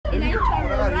Inaitwa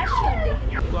Ruracio.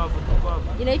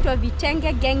 Inaitwa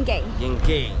vitenge genge.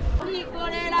 Genge.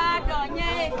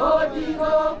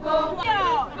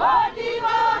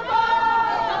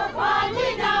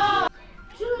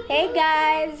 Hey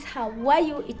guys, how are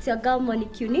you? It's your girl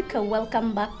Monique Unique.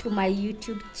 Welcome back to my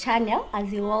YouTube channel.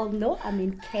 As you all know, I'm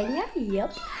in Kenya.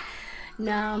 Yep.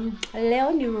 Na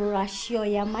leo ni Ruracio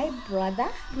ya my brother.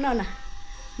 Naona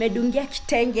medungia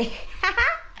kitenge.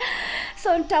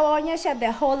 So nitawaonyesha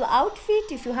the whole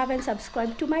outfit. If you haven't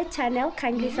subscribed to my channel,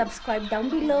 kindly subscribe down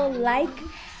below, like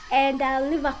and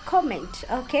leave a comment.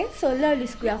 Okay? So leo ni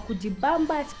siku ya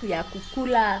kujibamba, siku ya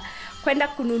kukula, kwenda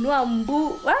kununua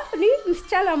ni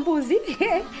msichana mbuzi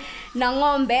na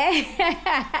ng'ombe.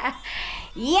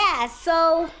 Yeah,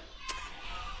 so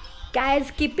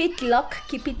guys, keep it locked,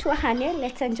 keep it 100.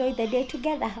 Let's enjoy the day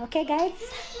together. Okay, guys?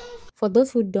 For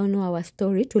those who don't know our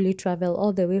story, Tuli travel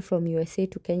all the way from USA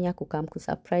to Kenya kukam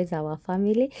surprise our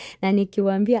family. Na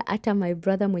nikiwaambia hata my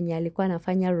brother mwenye alikuwa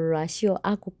anafanya Ruracio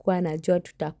hakukuwa anajua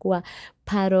tutakuwa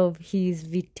part of his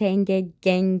vitenge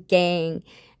gang.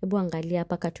 Hebu angalia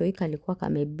hapa katoika alikuwa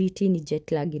kamebiti, ni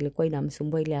jet lag ilikuwa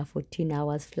inamsumbua ile ya 14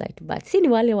 hours flight. But si ni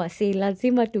wale wase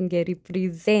lazima tunge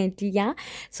represent ya.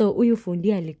 So huyu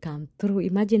fundi alikam through.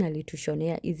 Imagine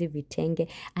alitushonea hizi vitenge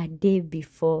a day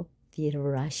before the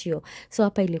Ruracio. So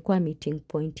hapa ilikuwa meeting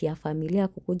point ya familia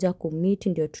kukuja kumeet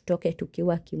ndio tutoke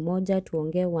tukiwa kimoja,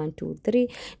 tuongee 1 2 3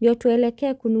 ndio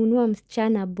tuelekee kununua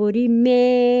msichana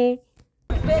borime.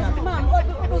 Best mom,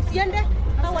 usiende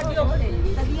hawa ndio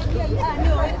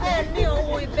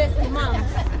best moms.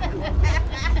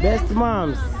 Best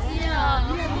moms.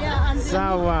 Yeah.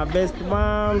 Sawa, best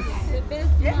moms. Best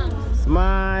moms.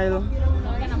 Smile.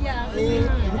 Yeah.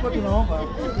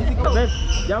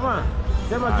 Best, jamaa,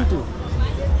 sema kitu.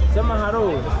 Sema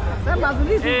hello. Sema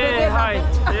zulizi Hi.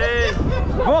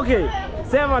 Okay.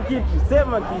 Sema kitu.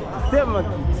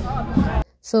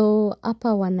 So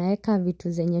hapa wanaeka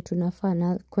vitu zenye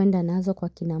tunafaa kwenda nazo kwa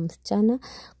kina msichana.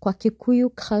 Kwa Kikuyu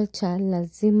culture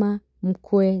lazima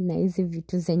mkue na hizi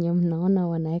vitu zenye mnaona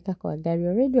wanaeka kwa gari.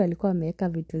 Already walikuwa wameweka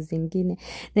vitu zingine.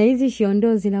 Na hizi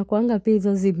shiondo zinakuanga pia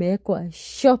hizo zimewekwa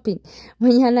shopping.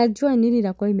 Mwenye anajua nini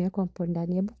inakuwa imewekwa hapo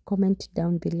ndani. Hebu comment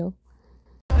down below.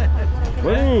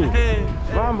 Wewe,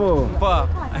 mambo. Poa.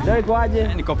 Leo iko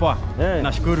aje? Niko poa.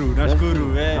 Nashukuru.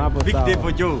 Big day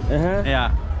for Joe.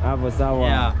 Yeah. Hapo sawa.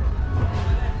 Yeah.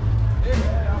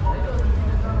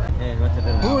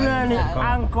 Hula ni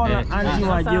uncle na auntie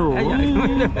wa Joe.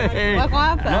 Wako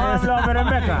hapa. Na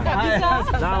wamerembeka.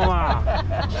 Sawa.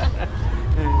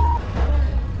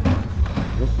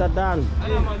 Mr. Dan.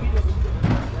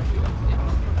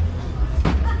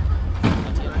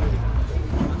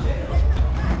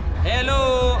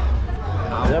 Hello.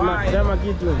 Sema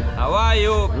kitu. How are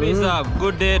you? Peace up.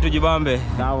 Good day to Jibambe.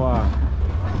 Sawa.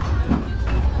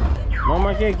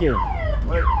 Mama keke.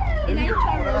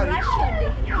 Inaitwa Ruracio.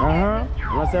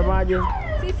 Unasemaje?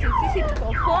 Sisi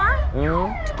tuko poa.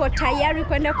 Tuko tayari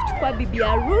kwenda kuchukua bibi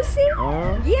harusi.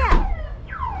 Yeah.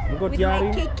 Mko tayari?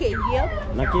 With my keke,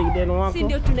 yep. Na keke deno wako? Si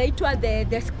ndio tunaitwa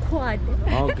the squad.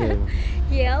 Okay.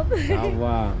 Yep.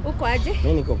 Sawa. Uko aje?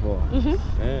 Mimi niko poa.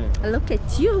 Look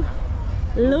at you.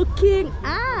 Looking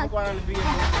up.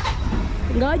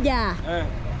 Ngoja.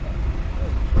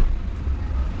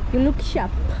 You look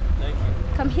sharp. Thank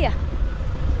you. Come here.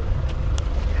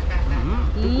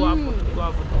 Tuko hapo.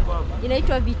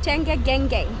 Inaitwa vitenge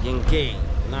genge. Genge.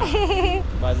 Na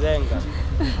bazenga.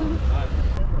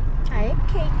 Hai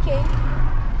keke.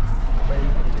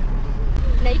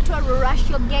 Inaitwa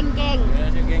Ruracio genge.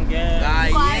 Genge.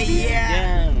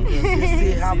 Yeah.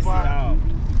 Sisi hapa.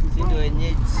 Sisi ndio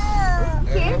wenyeji.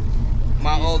 Okay.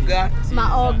 Maoga.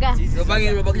 Sisi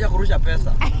tunabaki kurusha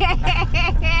pesa.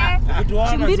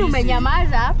 Chimbinu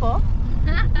umenyamaza hapo.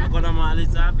 Uko na mahali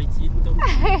safi chito.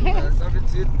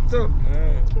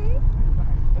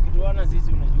 Ukituona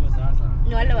sisi unajua sasa.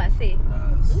 Ni wale wase.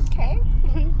 Okay.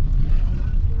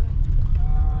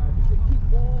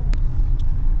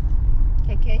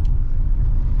 Okay.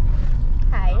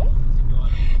 Hi.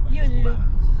 You look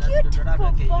cute,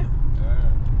 Popo.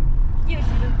 You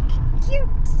look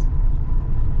cute.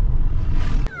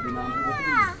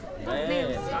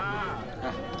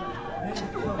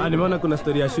 Nimeona kuna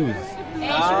story ya shoes.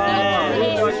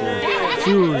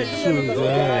 Shoes.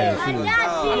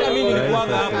 Mimi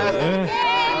nilikuanga hapo.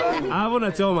 Hapo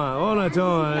unachoma.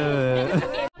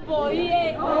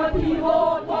 Boye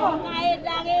odigo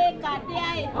ngaedage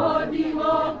katiae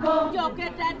odigo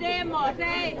joketa de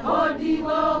mose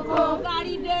odigo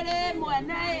gari dere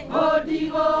mwene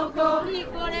odigo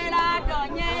nikorera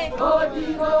donye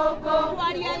odigo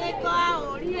waria de kwa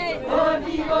orie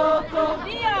odigo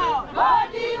dio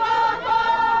odigo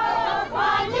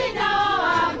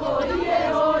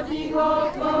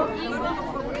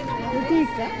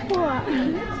Poa.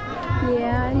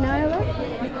 Yeah, nawe?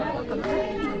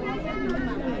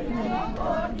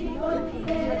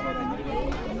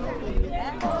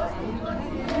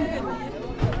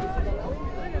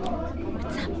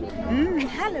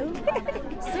 Hello.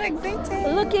 So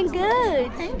excited. Looking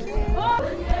good. Thank you.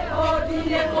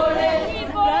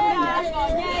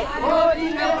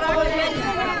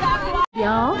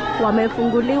 Yo,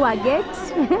 wamefunguliwa gate.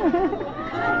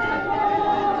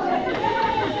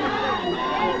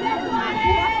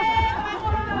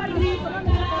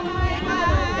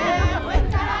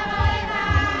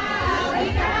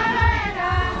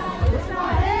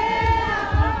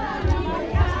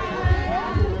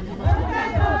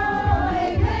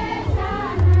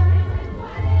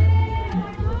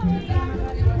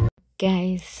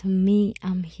 Guys,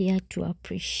 I'm here to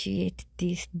appreciate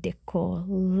this decor.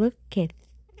 Look at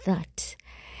that.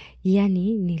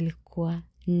 Yani nilikuwa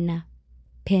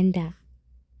napenda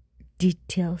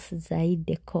details za hii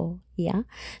decor, yeah?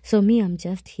 So I'm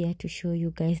just here to show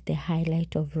you guys the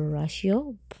highlight of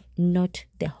Ruracio, not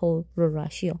the whole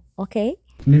Ruracio, okay?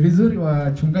 Ni vizuri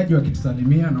wachungaji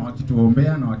wakitusalimia na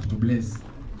wakituombea na wakitubless.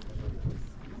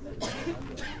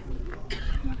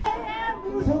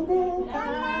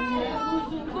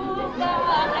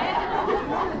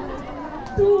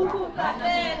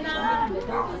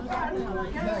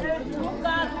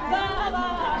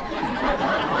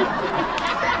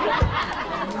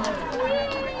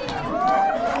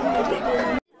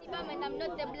 I'm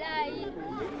not the blind.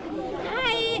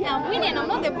 Hi, I'm Winnie and I'm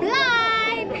not the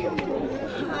blind.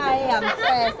 Hi, I'm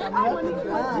Fess. I'm not the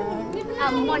blind.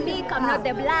 I'm Monique, I'm not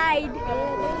the blind.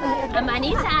 I'm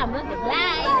Anita, I'm not the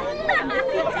blind. I'm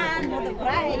Anita, I'm not the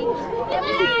blind.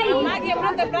 I'm Maggie, I'm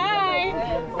not the blind.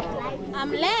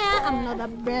 I'm Leah, I'm not the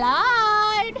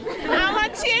blind. I'm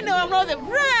Achino, I'm not the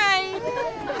blind.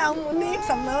 I'm Monique,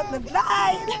 I'm not the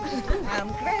blind. I'm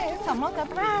Grace, I'm not the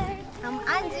blind. I'm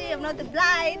Angie, I'm not the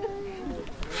blind.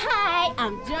 Hi,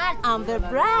 I'm John, I'm the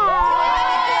bride.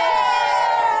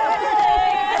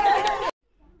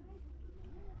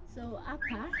 So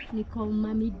hapa niko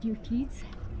mommy duties.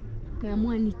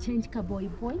 Naamua ni change ka boy.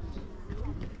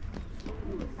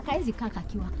 Akaizi kaka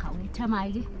kiwa kaweta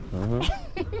maji.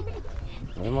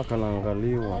 Lazima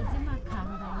kanaangaliwa. Lazima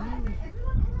kaangaliwe.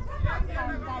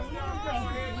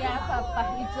 Yeah, papa,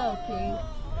 it's okay.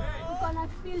 You gonna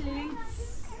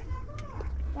feelings.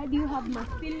 Why do you have my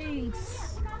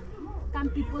feelings? Can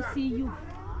people see you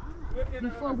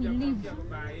before we leave?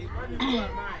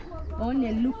 On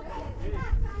a look.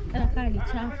 Kama ni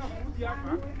chafu.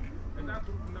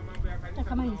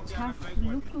 Kama ni chafu,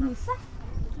 look ni safi.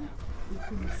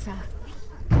 Look ni safi.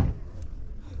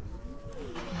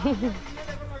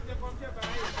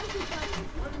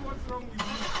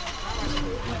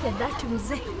 Look at that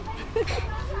mzee.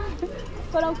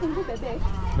 Kuna ufungu bebe.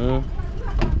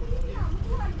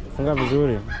 Funga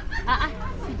vizuri.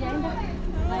 Sijaenda.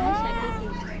 Maisha kiki.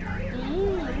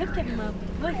 Look at my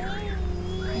boy.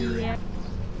 Yeah.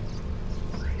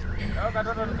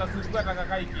 Katoto nikasukua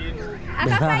takakai kitu.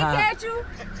 Akakai ketu.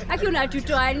 Aki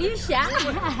unatutoanisha.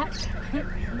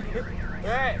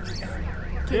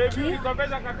 Baby,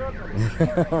 nikopesha katoto.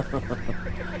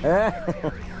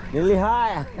 Nili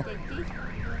haya.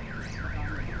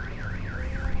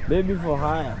 Baby for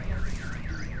hire.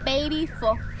 Baby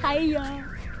for hire.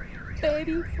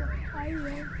 Baby for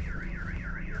hire.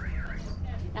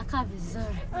 Nakaa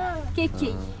vizuri.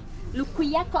 Kiki, luku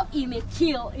yako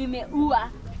imekill, imeua.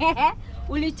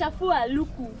 Ulichafua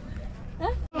luku.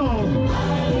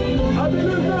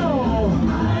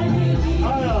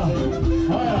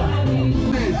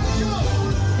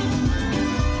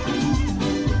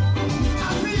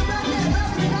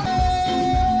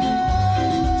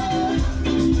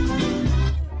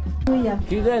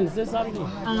 Kizen, say something.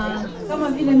 Kama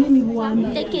vile mimi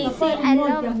huamini. Kiki, say I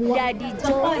love Daddy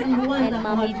Joe and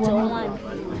Mommy Joan.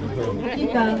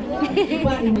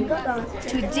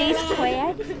 Today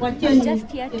squared, I'm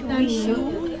just here to wish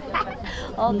you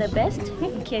all the best.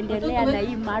 Ukiendelea na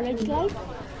hii marriage life,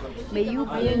 may you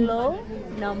be low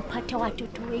na mpate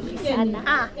watoto wengi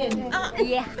sana.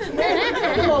 Yeah.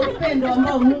 Upendo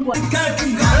ambao Mungu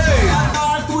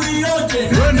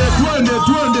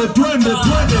Twende.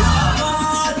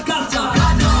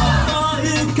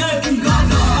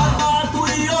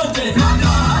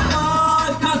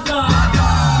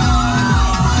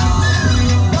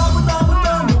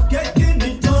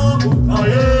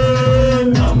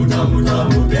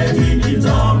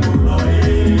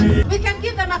 We can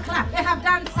give them a clap. They have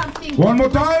done something. One more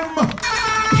time.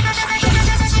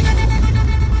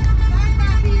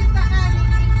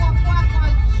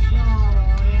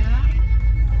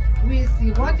 We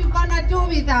see what you gonna do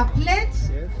with our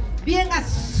plate. being a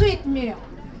sweet meal.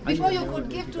 Before you could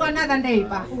give to another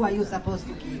neighbor, who are you supposed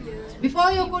to give?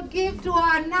 Before you could give to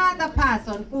another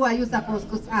person, who are you supposed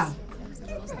to serve?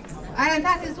 And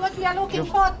that is what we are looking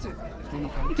forward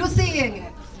to seeing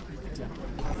it.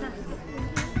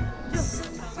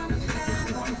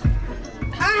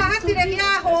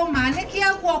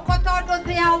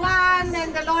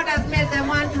 And the Lord has made them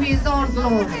one to his own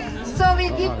glory. So we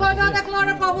give God all the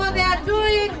glory for what they are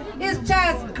doing. It's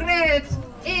just great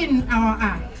in our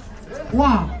eyes.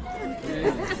 Wow.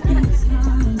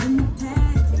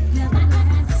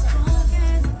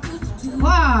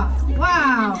 Wow,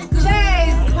 wow. J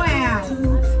Square.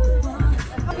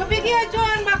 Kupigia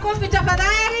John makofi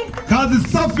tafadhali. Kazi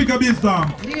safi kabisa.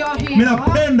 Ndio hiyo. Mimi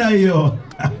napenda hiyo.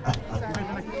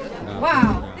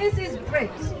 Wow, this is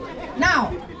great.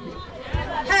 Now,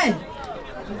 hey,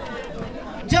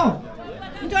 Joe,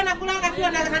 mtu anakulanga tu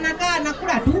anakaa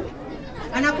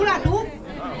anakula tu,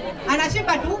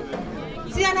 anashiba tu,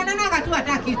 si anananaga tu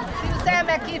hata kitu.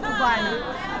 Useme kitu bwana.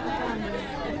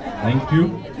 Thank you.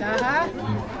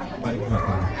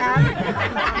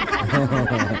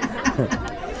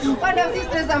 One of these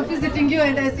days I'm visiting you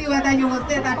and I see whether you will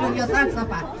say that on your son's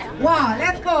supper. Wow,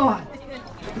 let's go on.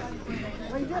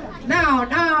 Now,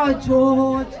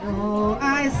 Joe,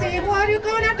 I see what you're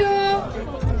gonna do.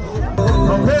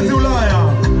 Mapenzi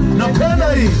Ulaya,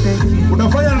 napenda hii.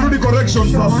 Unafanya nirudi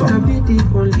correction sasa. Check.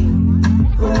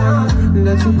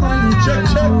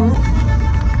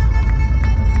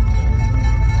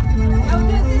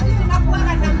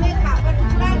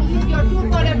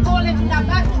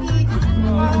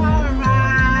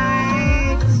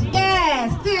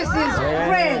 Yes, this is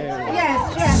great.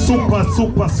 Yes.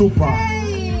 Super.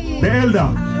 The elder.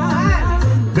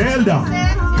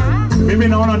 Mimi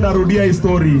naona ndarudia hii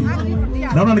story.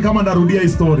 Naona ni kama ndarudia hii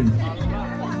story.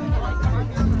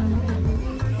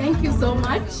 Thank you so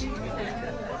much.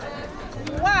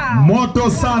 Wow. Moto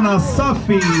sana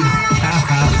safi.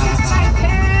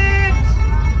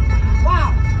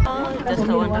 Wow. Just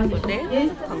a wonderful day.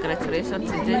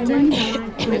 Congratulations to JJ.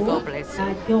 May God bless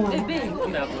you.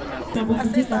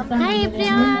 Hi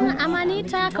everyone, I'm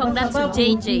Anita. Congrats to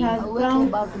JJ.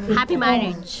 Happy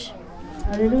marriage.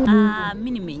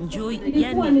 Mimi nimeenjoy,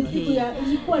 yani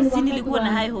si nilikuwa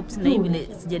na high hopes na hivi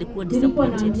sijalikuwa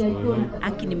disappointed.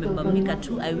 Aki nimebambika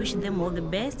tu. I wish them all the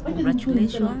best.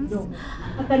 Congratulations.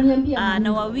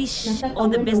 Na wa wish all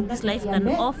the best this life can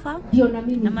offer.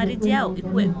 Na marriage yao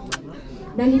ikue.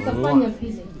 Na nikafanya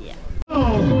physics.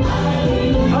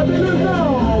 I believe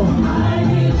now.